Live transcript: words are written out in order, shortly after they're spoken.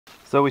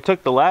So we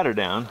took the ladder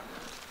down.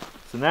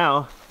 So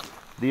now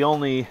the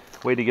only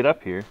way to get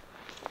up here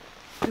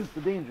is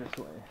the dangerous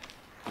way.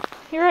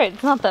 You're right,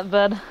 it's not that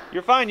bad.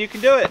 You're fine, you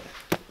can do it.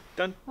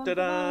 Dun da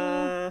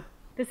da.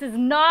 This is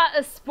not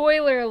a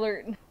spoiler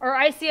alert. Our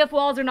ICF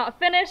walls are not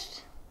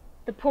finished.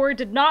 The pour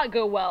did not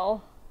go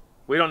well.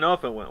 We don't know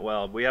if it went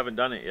well. We haven't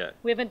done it yet.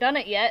 We haven't done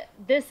it yet.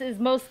 This is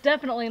most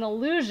definitely an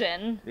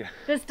illusion. Yeah.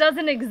 This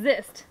doesn't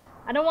exist.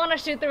 I don't want to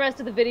shoot the rest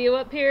of the video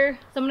up here,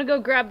 so I'm gonna go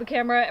grab the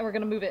camera and we're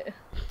gonna move it.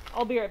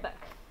 I'll be right back.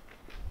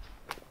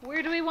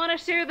 Where do we want to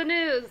share the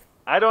news?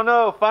 I don't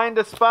know, find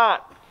a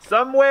spot.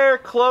 Somewhere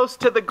close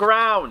to the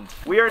ground.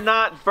 We are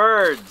not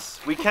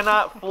birds. We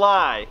cannot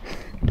fly.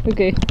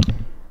 Okay.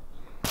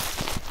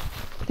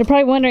 They're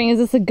probably wondering, is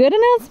this a good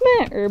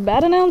announcement or a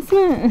bad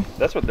announcement?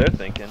 That's what they're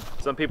thinking.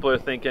 Some people are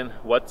thinking,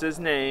 what's his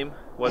name?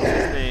 What's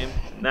his name?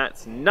 And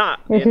that's not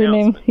the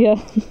announcement. Yeah.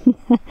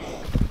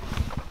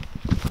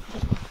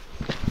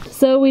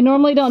 So we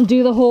normally don't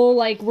do the whole,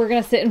 like, we're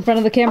gonna sit in front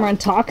of the camera and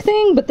talk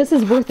thing, but this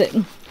is worth it.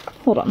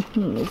 Hold on,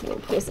 I'm gonna move a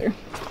little closer.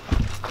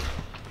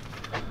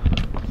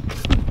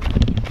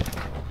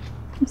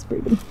 That's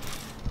pretty good.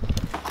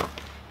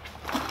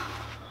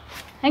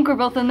 I think we're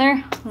both in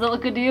there. Does that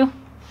look good to you?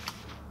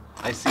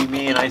 I see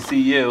me and I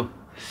see you.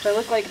 Do I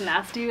look like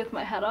nasty with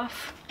my head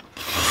off?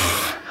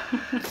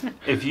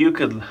 If you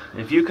can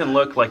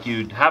look like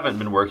you haven't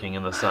been working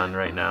in the sun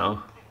right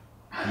now,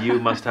 you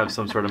must have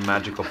some sort of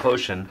magical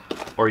potion,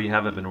 or you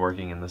haven't been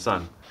working in the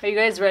sun. Are you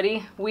guys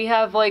ready? We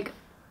have like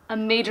a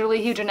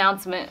majorly huge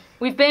announcement.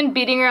 We've been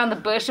beating around the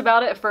bush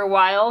about it for a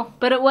while,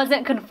 but it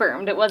wasn't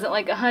confirmed. It wasn't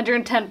like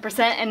 110%,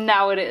 and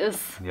now it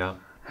is. Yeah.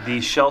 The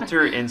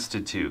Shelter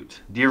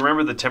Institute. Do you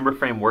remember the timber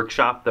frame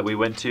workshop that we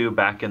went to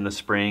back in the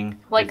spring?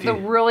 Like the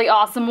really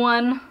awesome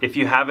one? If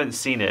you haven't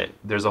seen it,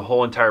 there's a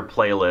whole entire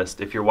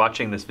playlist. If you're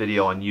watching this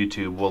video on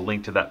YouTube, we'll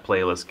link to that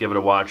playlist. Give it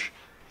a watch.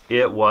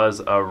 It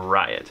was a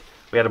riot.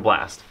 We had a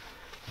blast.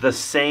 The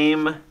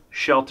same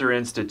Shelter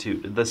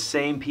Institute, the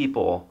same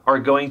people are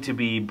going to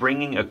be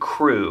bringing a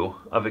crew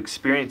of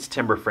experienced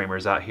timber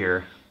framers out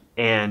here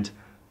and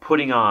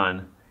putting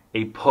on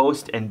a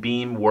post and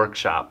beam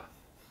workshop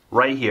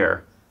right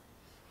here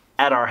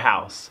at our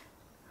house.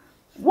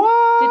 What?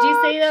 Did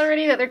you say that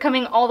already, that they're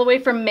coming all the way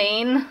from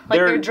Maine? Like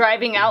they're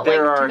driving out like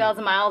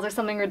 2,000 miles or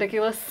something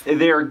ridiculous?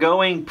 They're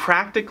going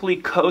practically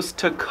coast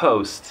to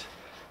coast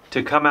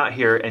to come out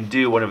here and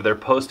do one of their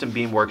post and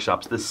beam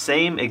workshops. The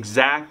same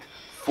exact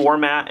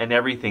format and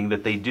everything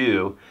that they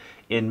do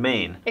in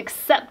Maine.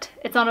 Except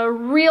it's on a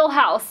real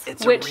house.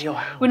 It's a real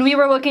house. When we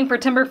were looking for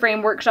timber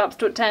frame workshops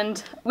to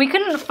attend, we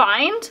couldn't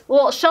find.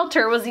 Well,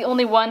 Shelter was the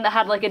only one that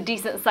had like a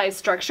decent sized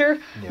structure.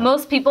 Yeah.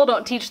 Most people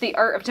don't teach the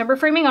art of timber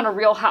framing on a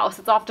real house.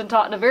 It's often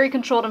taught in a very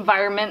controlled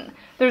environment.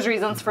 There's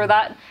reasons for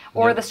that.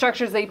 Or the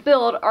structures they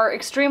build are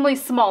extremely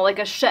small, like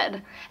a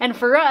shed. And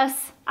for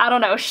us, I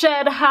don't know,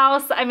 shed,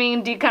 house, I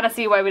mean, do you kind of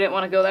see why we didn't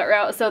want to go that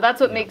route? So that's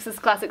what makes this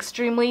class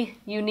extremely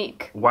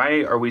unique.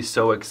 Why are we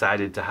so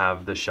excited to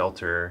have the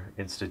Shelter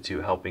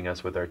Institute helping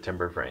us with our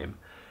timber frame?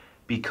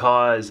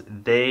 Because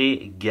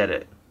they get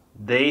it.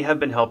 They have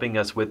been helping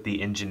us with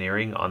the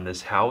engineering on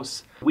this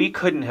house. We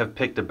couldn't have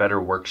picked a better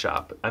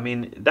workshop. I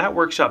mean, that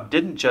workshop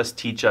didn't just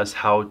teach us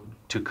how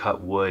to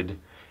cut wood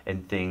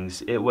and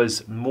things. It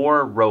was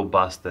more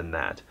robust than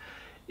that.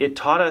 It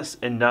taught us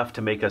enough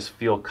to make us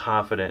feel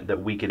confident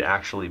that we could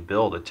actually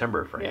build a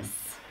timber frame.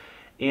 Yes.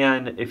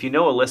 And if you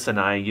know Alyssa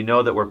and I, you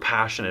know that we're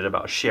passionate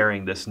about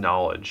sharing this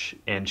knowledge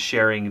and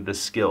sharing the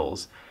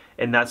skills.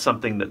 And that's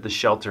something that the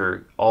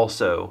Shelter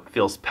also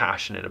feels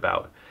passionate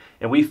about.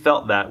 And we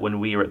felt that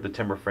when we were at the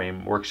timber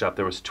frame workshop.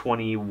 There was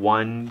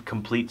 21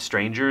 complete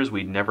strangers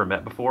we'd never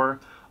met before.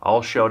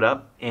 All showed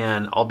up,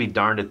 and I'll be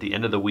darned, at the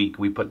end of the week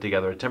we put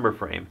together a timber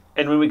frame.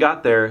 And when we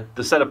got there,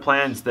 the set of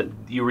plans that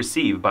you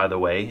receive, by the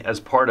way, as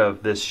part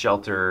of this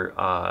Shelter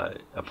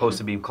a post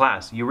and beam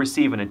class, you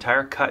receive an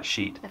entire cut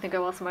sheet. I think I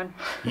lost mine.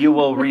 You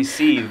will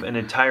receive an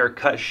entire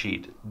cut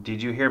sheet.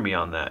 Did you hear me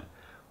on that?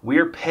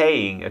 We're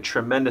paying a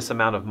tremendous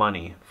amount of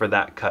money for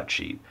that cut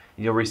sheet.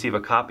 You'll receive a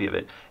copy of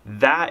it.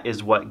 That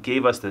is what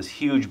gave us this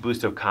huge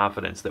boost of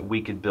confidence that we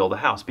could build a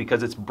house,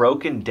 because it's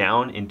broken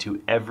down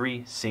into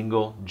every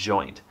single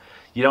joint.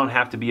 You don't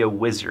have to be a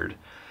wizard.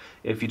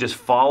 If you just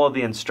follow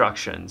the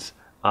instructions,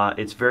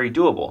 it's very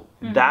doable.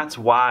 Mm-hmm. That's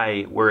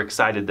why we're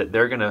excited that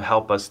they're going to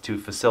help us to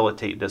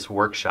facilitate this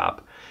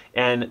workshop.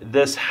 And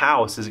this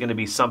house is going to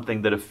be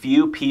something that a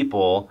few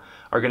people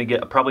are going to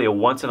get probably a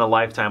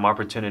once-in-a-lifetime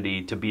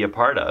opportunity to be a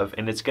part of.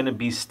 And it's going to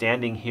be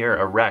standing here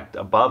erect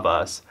above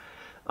us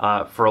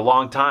for a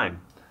long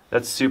time.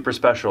 That's super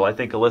special. I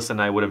think Alyssa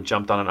and I would have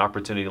jumped on an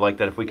opportunity like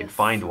that if we could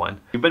find one.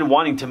 We've been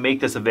wanting to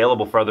make this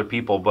available for other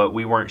people, but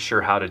we weren't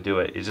sure how to do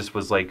it. It just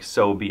was like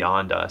so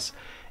beyond us.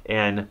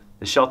 And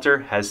the Shelter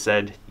has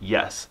said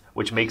yes,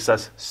 which makes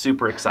us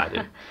super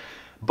excited.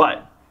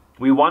 But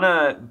we want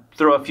to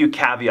throw a few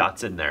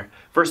caveats in there.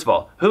 First of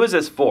all, who is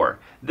this for?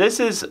 This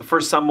is for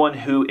someone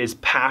who is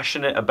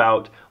passionate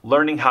about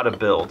learning how to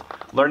build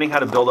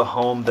a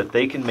home that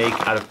they can make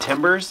out of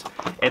timbers,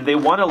 and they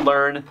want to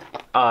learn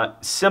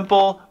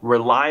simple,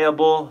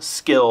 reliable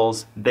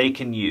skills they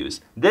can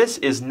use. This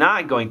is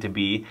not going to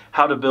be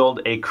how to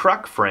build a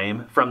cruck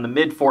frame from the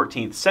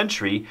mid-14th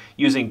century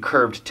using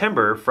curved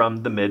timber from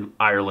the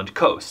mid-Ireland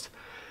coast.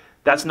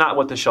 That's not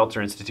what the Shelter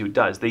Institute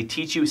does. They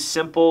teach you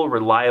simple,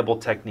 reliable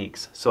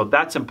techniques. So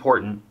that's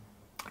important.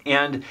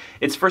 And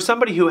it's for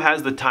somebody who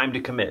has the time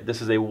to commit.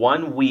 This is a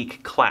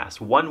 1-week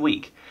class, 1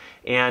 week.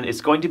 And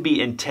it's going to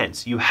be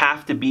intense. You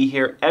have to be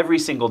here every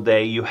single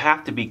day. You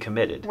have to be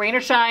committed. Rain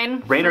or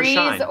shine. Rain or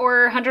shine. Freeze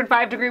or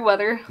 105-degree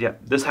weather. Yeah,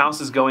 this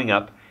house is going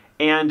up.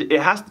 And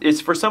it's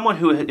for someone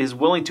who is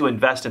willing to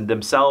invest in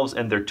themselves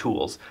and their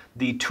tools.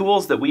 The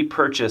tools that we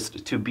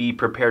purchased to be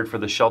prepared for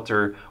the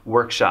shelter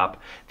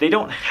workshop, they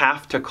don't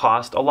have to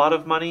cost a lot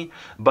of money,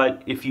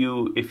 but if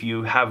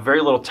you have very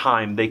little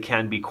time, they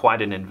can be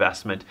quite an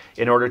investment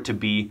in order to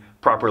be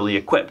properly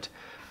equipped.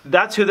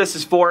 That's who this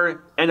is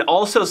for, and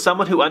also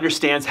someone who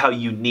understands how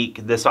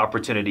unique this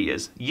opportunity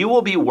is. You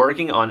will be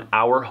working on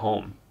our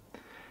home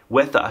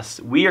with us.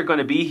 We are going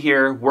to be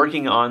here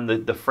working on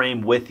the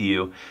frame with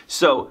you.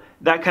 So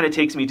that kind of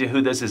takes me to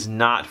who this is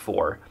not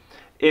for.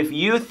 If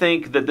you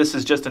think that this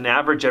is just an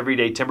average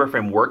everyday timber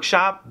frame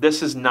workshop,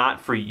 this is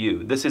not for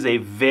you. This is a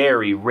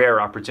very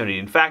rare opportunity.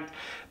 In fact,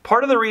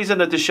 part of the reason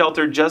that the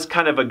shelter just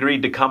kind of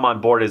agreed to come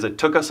on board is it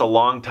took us a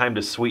long time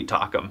to sweet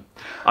talk them.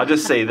 I'll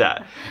just say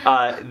that.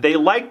 They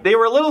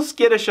were a little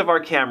skittish of our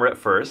camera at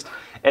first,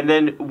 and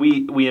then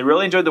we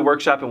really enjoyed the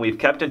workshop, and we've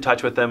kept in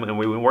touch with them, and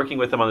we've been working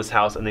with them on this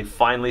house, and they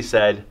finally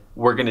said,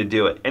 we're going to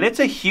do it. And it's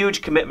a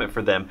huge commitment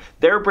for them.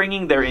 They're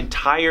bringing their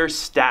entire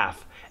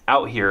staff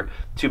out here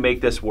to make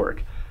this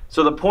work.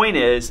 So the point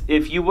is,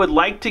 if you would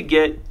like to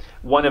get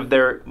one of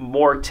their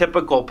more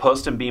typical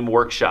post and beam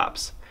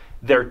workshops,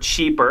 they're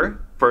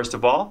cheaper, first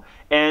of all,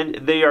 and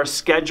they are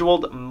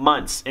scheduled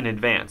months in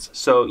advance.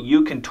 So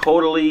you can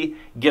totally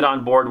get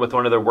on board with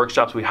one of their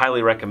workshops. We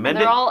highly recommend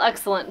it. They're all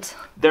excellent.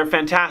 They're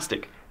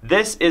fantastic.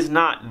 This is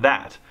not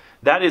that.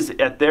 That is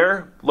at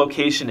their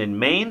location in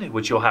Maine,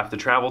 which you'll have to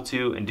travel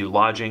to and do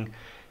lodging.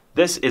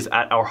 This is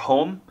at our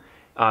home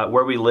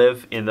where we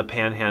live in the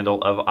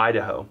panhandle of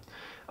Idaho.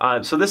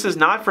 So this is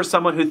not for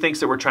someone who thinks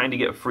that we're trying to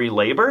get free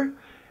labor.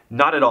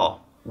 Not at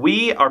all.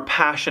 We are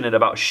passionate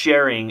about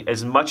sharing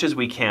as much as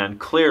we can.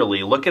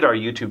 Clearly, look at our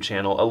YouTube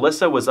channel.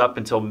 Alyssa was up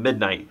until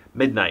midnight,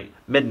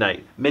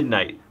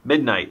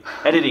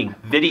 editing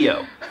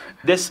video.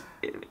 This,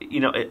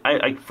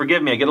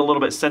 forgive me, I get a little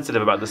bit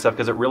sensitive about this stuff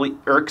because it really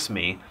irks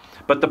me.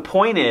 But the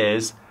point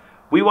is,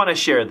 we want to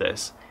share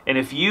this. And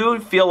if you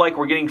feel like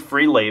we're getting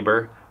free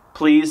labor,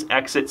 please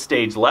exit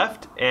stage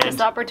left. And this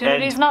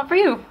opportunity is not for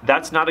you.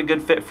 That's not a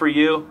good fit for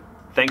you.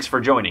 Thanks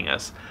for joining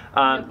us.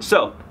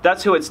 So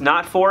that's who it's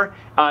not for.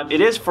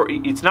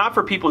 It's not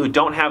for people who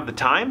don't have the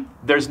time.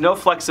 There's no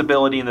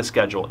flexibility in the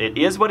schedule. It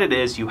is what it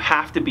is. You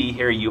have to be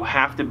here. You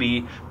have to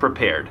be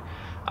prepared.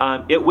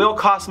 It will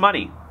cost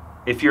money.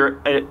 If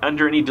you're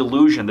under any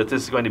delusion that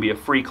this is going to be a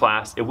free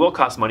class, it will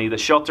cost money. The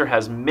shelter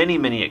has many,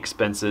 many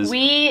expenses.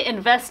 We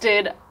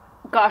invested,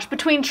 gosh,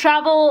 between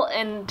travel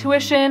and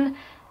tuition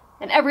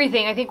and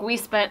everything, I think we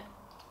spent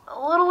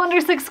a little under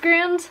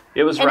 $6,000.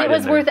 It was right in there. And it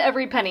was worth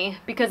every penny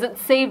because it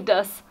saved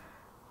us.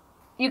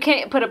 You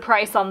can't put a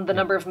price on the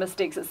number of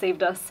mistakes it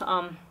saved us.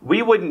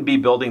 We wouldn't be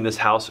building this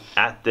house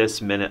at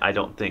this minute, I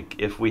don't think,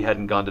 if we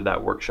hadn't gone to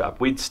that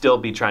workshop. We'd still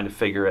be trying to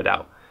figure it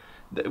out.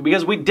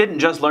 Because we didn't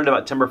just learn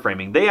about timber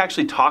framing. They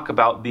actually talk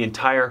about the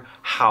entire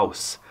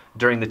house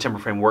during the timber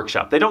frame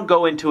workshop. They don't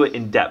go into it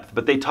in depth,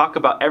 but they talk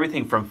about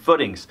everything from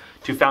footings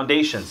to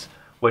foundations,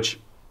 which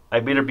I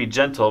better be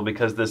gentle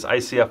because this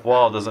ICF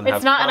wall doesn't have...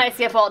 It's not an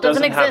ICF wall. It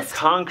doesn't exist. Have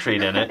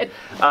concrete in it.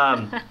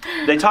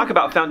 They talk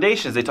about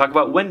foundations. They talk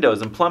about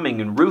windows and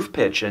plumbing and roof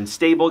pitch and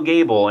stable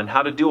gable and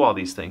how to do all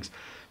these things.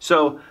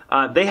 So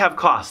they have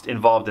cost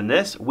involved in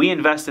this. We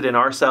invested in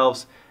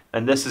ourselves,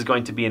 and this is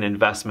going to be an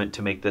investment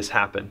to make this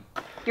happen.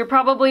 You're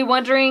probably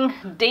wondering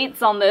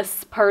dates on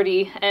this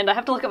party, and I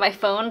have to look at my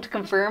phone to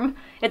confirm.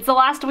 It's the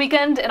last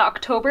weekend in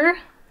October,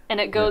 and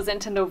it goes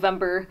into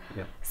November.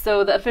 Yep.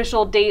 So the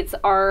official dates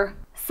are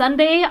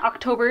Sunday,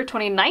 October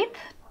 29th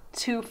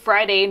to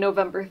Friday,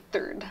 November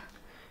 3rd.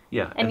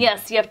 Yeah. And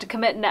yes, you have to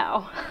commit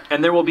now.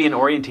 And there will be an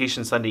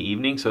orientation Sunday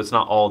evening, so it's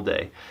not all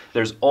day.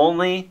 There's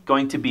only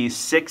going to be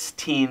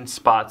 16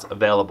 spots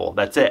available.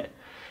 That's it.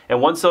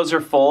 And once those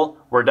are full,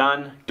 we're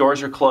done.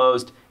 Doors are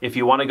closed. If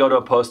you want to go to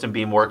a post and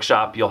beam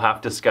workshop, you'll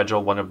have to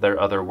schedule one of their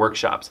other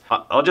workshops.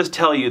 I'll just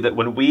tell you that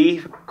when we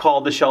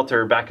called the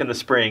shelter back in the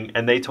spring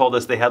and they told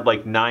us they had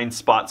like 9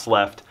 spots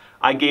left,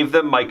 I gave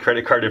them my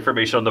credit card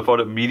information on the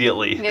phone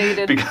immediately. Yeah, you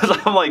did. Because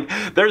I'm like,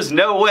 there's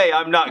no way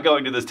I'm not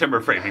going to this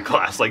timber framing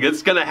class. Like,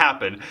 it's going to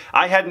happen.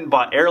 I hadn't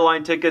bought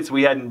airline tickets.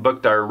 We hadn't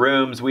booked our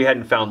rooms. We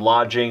hadn't found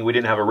lodging. We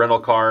didn't have a rental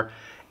car.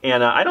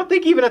 And I don't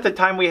think even at the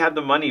time we had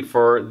the money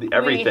for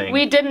everything.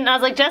 We didn't. I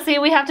was like, Jesse,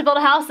 we have to build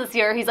a house this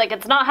year. He's like,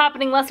 it's not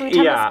happening unless we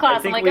attend this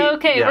class. I'm like,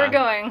 okay, we're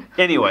going.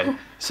 Anyway,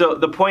 so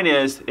the point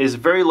is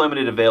very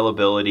limited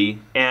availability,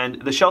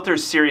 and the shelter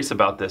is serious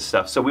about this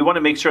stuff. So we want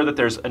to make sure that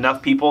there's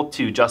enough people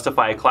to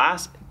justify a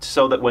class,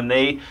 so that when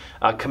they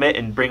commit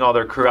and bring all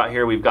their crew out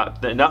here, we've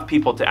got enough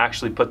people to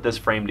actually put this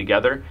frame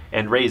together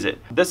and raise it.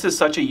 This is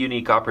such a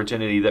unique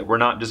opportunity that we're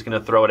not just going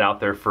to throw it out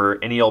there for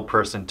any old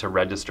person to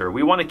register.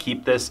 We want to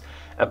keep this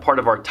a part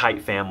of our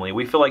tight family.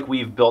 We feel like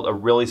we've built a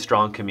really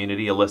strong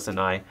community, Alyssa and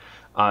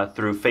I,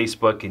 through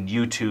Facebook and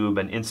YouTube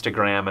and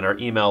Instagram and our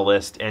email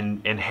list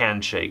and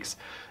handshakes.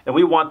 And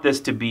we want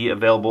this to be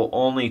available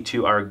only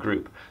to our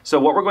group. So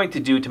what we're going to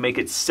do to make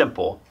it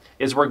simple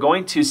is we're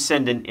going to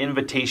send an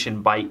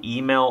invitation by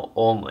email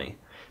only.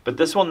 But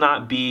this will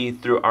not be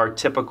through our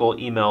typical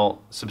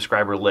email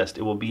subscriber list.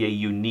 It will be a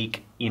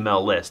unique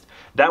email list.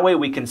 That way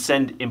we can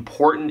send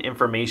important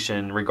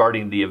information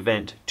regarding the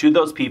event to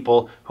those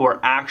people who are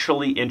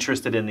actually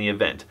interested in the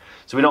event.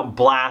 So we don't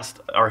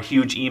blast our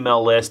huge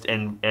email list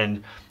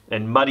and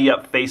muddy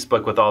up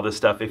Facebook with all this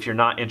stuff if you're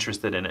not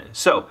interested in it.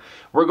 So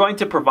we're going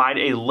to provide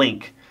a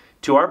link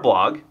to our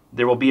blog.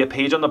 There will be a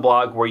page on the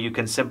blog where you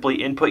can simply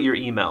input your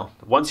email.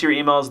 Once your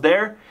email is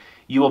there,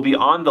 you will be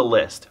on the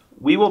list.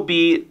 We will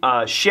be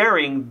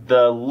sharing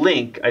the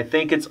link. I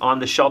think it's on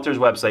the shelter's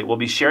website. We'll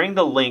be sharing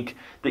the link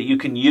that you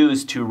can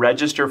use to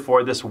register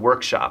for this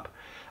workshop.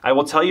 I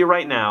will tell you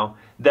right now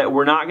that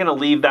we're not going to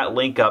leave that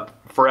link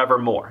up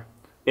forevermore.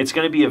 It's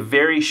going to be a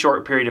very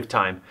short period of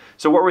time.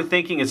 So what we're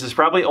thinking is it's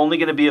probably only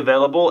going to be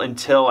available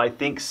until, I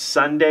think,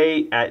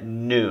 Sunday at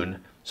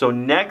noon. So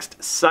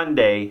next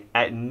Sunday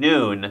at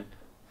noon,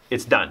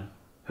 it's done.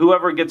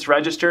 Whoever gets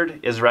registered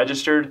is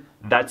registered.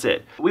 That's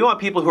it. We want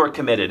people who are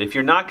committed. If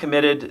you're not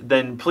committed,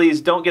 then please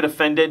don't get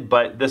offended,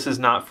 but this is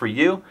not for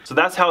you. So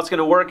that's how it's going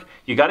to work.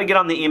 You got to get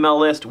on the email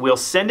list. We'll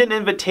send an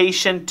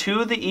invitation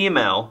to the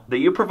email that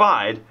you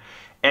provide,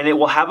 and it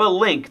will have a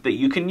link that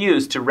you can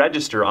use to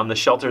register on the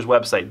shelter's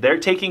website. They're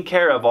taking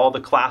care of all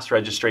the class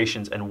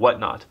registrations and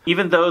whatnot.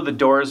 Even though the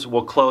doors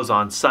will close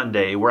on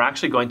Sunday, we're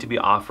actually going to be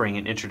offering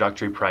an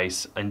introductory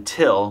price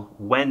until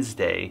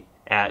Wednesday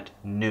at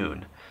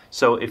noon.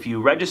 So if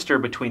you register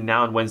between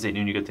now and Wednesday at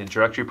noon, you get the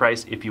introductory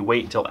price. If you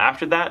wait until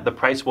after that, the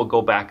price will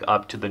go back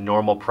up to the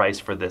normal price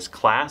for this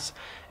class.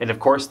 And of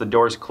course, the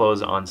doors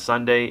close on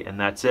Sunday, and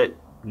that's it.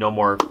 No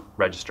more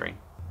registering.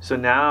 So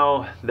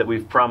now that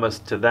we've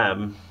promised to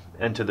them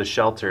and to the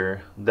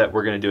shelter that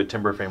we're going to do a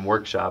timber frame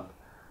workshop,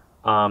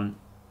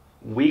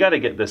 we got to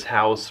get this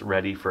house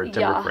ready for a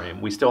timber frame.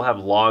 We still have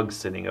logs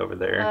sitting over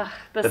there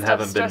that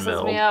haven't been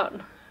milled. Me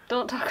out.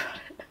 Don't talk about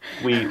it.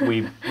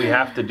 We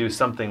have to do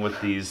something with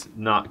these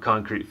not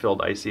concrete filled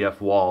ICF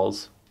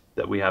walls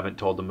that we haven't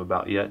told them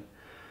about yet.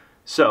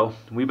 So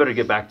we better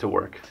get back to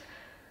work.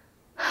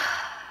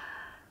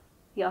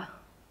 Yeah.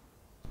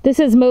 This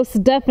is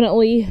most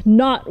definitely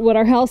not what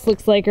our house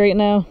looks like right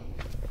now.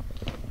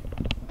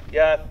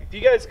 Yeah, if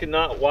you guys could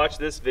not watch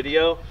this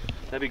video,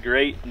 that'd be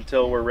great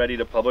until we're ready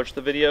to publish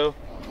the video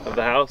of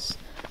the house.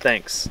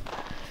 Thanks.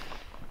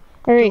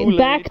 All right,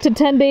 back to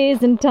 10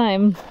 days in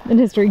time in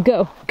history.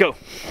 Go. Go.